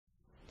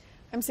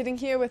I'm sitting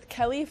here with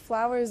Kellie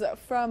Flowers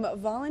from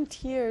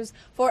Volunteers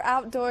for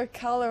Outdoor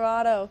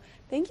Colorado.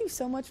 Thank you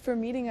so much for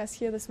meeting us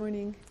here this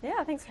morning.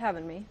 Yeah, thanks for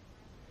having me.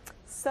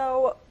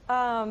 So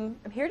I'm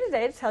here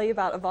today to tell you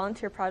about a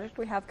volunteer project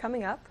we have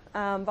coming up,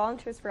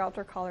 Volunteers for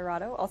Outdoor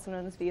Colorado, also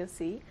known as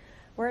VOC.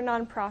 We're a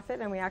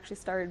nonprofit, and we actually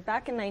started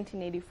back in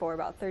 1984,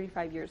 about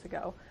 35 years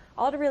ago,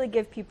 all to really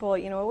give people,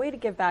 a way to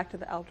give back to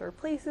the outdoor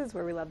places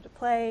where we love to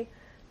play.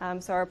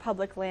 So our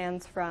public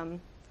lands,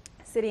 from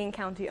city and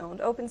county owned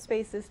open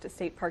spaces to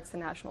state parks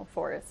and national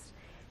forests.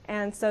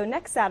 And so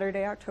next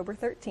Saturday, October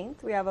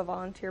 13th, we have a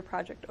volunteer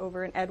project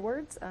over in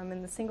Edwards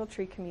in the Single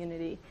Tree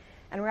community.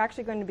 And we're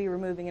actually going to be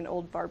removing an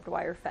old barbed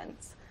wire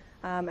fence.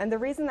 And the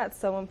reason that's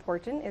so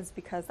important is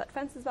because that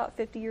fence is about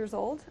 50 years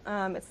old.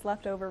 It's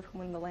left over from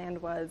when the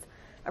land was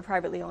a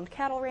privately owned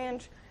cattle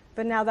ranch,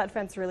 but now that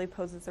fence really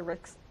poses a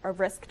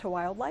risk to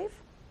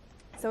wildlife.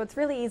 So it's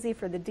really easy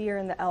for the deer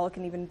and the elk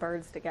and even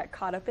birds to get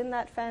caught up in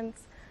that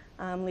fence,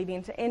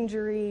 leading to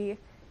injury,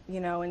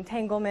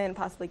 entanglement,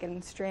 possibly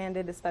getting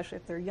stranded, especially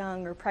if they're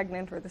young or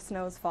pregnant or the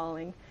snow's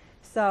falling.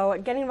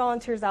 So getting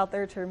volunteers out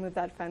there to remove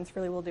that fence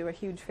really will do a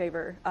huge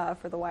favor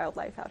for the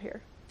wildlife out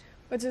here.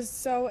 Which is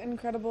so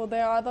incredible.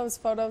 There are those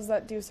photos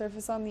that do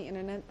surface on the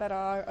internet that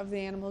are of the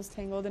animals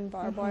tangled in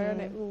barbed wire,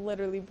 and it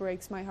literally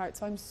breaks my heart.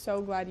 So I'm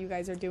so glad you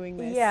guys are doing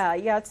this. Yeah,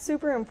 it's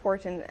super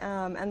important.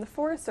 And the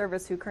Forest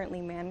Service, who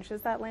currently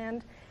manages that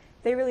land,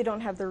 they really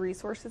don't have the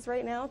resources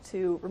right now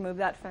to remove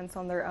that fence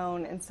on their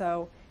own. And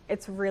so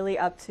it's really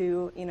up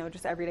to,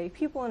 just everyday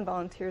people and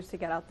volunteers to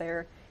get out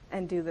there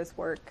and do this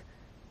work.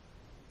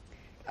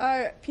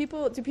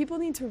 Do people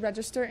need to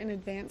register in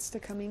advance to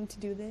coming to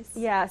do this?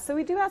 Yeah, so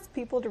we do ask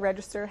people to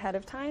register ahead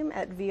of time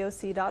at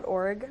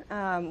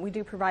voc.org. We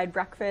do provide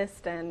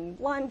breakfast and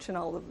lunch and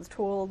all of the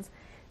tools.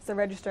 So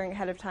registering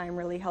ahead of time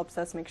really helps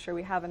us make sure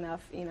we have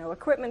enough,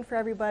 equipment for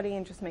everybody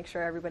and just make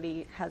sure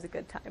everybody has a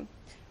good time.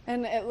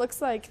 And it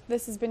looks like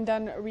this has been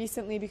done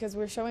recently because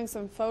we're showing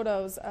some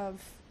photos of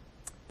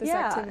this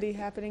activity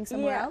happening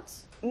somewhere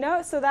else.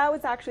 No, so that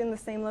was actually in the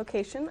same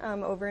location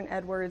over in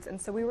Edwards, and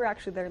so we were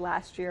actually there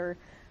last year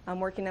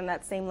working in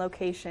that same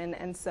location,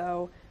 and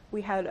so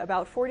we had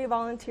about 40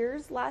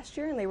 volunteers last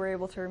year, and they were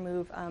able to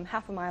remove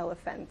half a mile of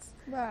fence.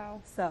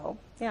 Wow. So,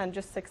 yeah, in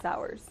just 6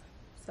 hours.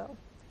 So,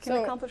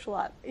 can accomplish a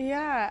lot.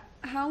 Yeah.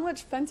 How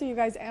much fence are you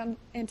guys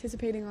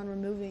anticipating on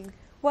removing?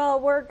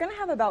 Well, we're going to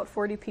have about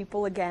 40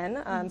 people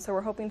again, so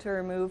we're hoping to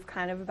remove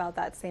kind of about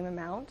that same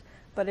amount,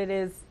 but it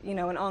is, an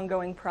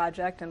ongoing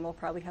project, and we'll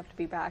probably have to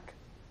be back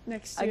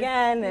next year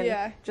again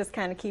and just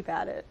kind of keep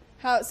at it.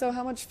 So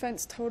how much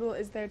fence total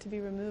is there to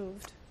be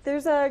removed?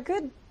 There's a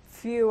good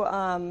few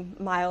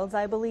miles,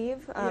 I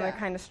believe. It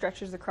kind of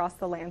stretches across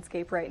the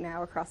landscape right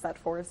now, across that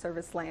Forest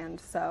Service land.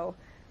 So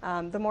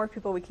the more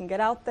people we can get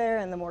out there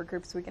and the more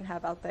groups we can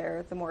have out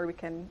there, the more we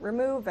can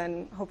remove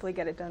and hopefully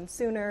get it done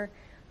sooner,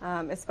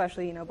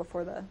 especially,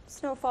 before the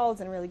snow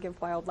falls, and really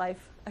give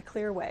wildlife a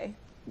clear way.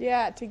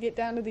 Yeah, to get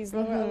down to these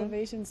lower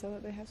elevations so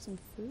that they have some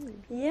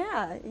food.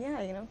 Yeah,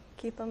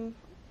 keep them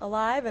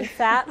alive and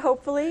fat,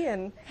 hopefully,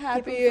 and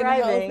happy keep them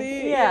thriving. And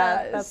healthy.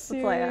 Yeah, that's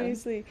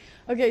seriously. The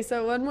plan. Okay,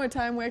 so one more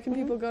time, where can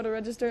people go to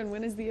register, and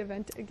when is the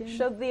event again?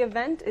 So the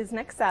event is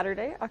next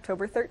Saturday,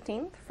 October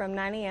 13th, from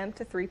 9 a.m.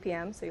 to 3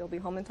 p.m., so you'll be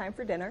home in time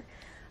for dinner.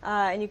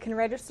 And you can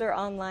register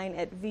online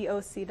at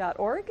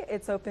voc.org.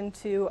 It's open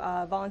to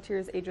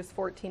volunteers ages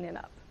 14 and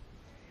up.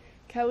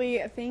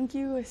 Kellie, thank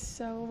you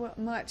so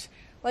much.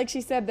 Like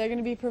she said, they're going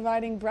to be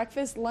providing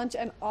breakfast, lunch,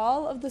 and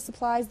all of the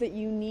supplies that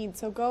you need.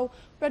 So go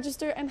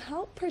register and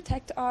help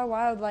protect our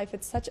wildlife.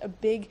 It's such a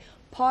big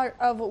part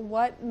of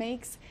what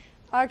makes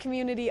our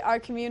community,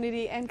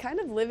 and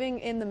kind of living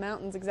in the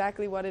mountains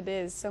exactly what it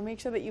is. So make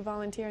sure that you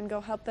volunteer and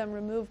go help them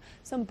remove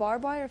some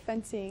barbed wire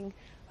fencing.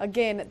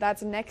 Again,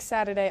 that's next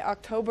Saturday,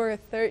 October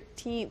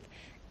 13th.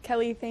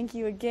 Kellie, thank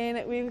you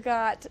again. We've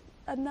got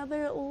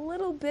another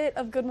little bit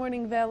of Good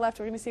Morning Vail left.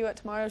 We're going to see what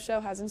tomorrow's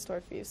show has in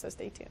store for you, so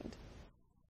stay tuned.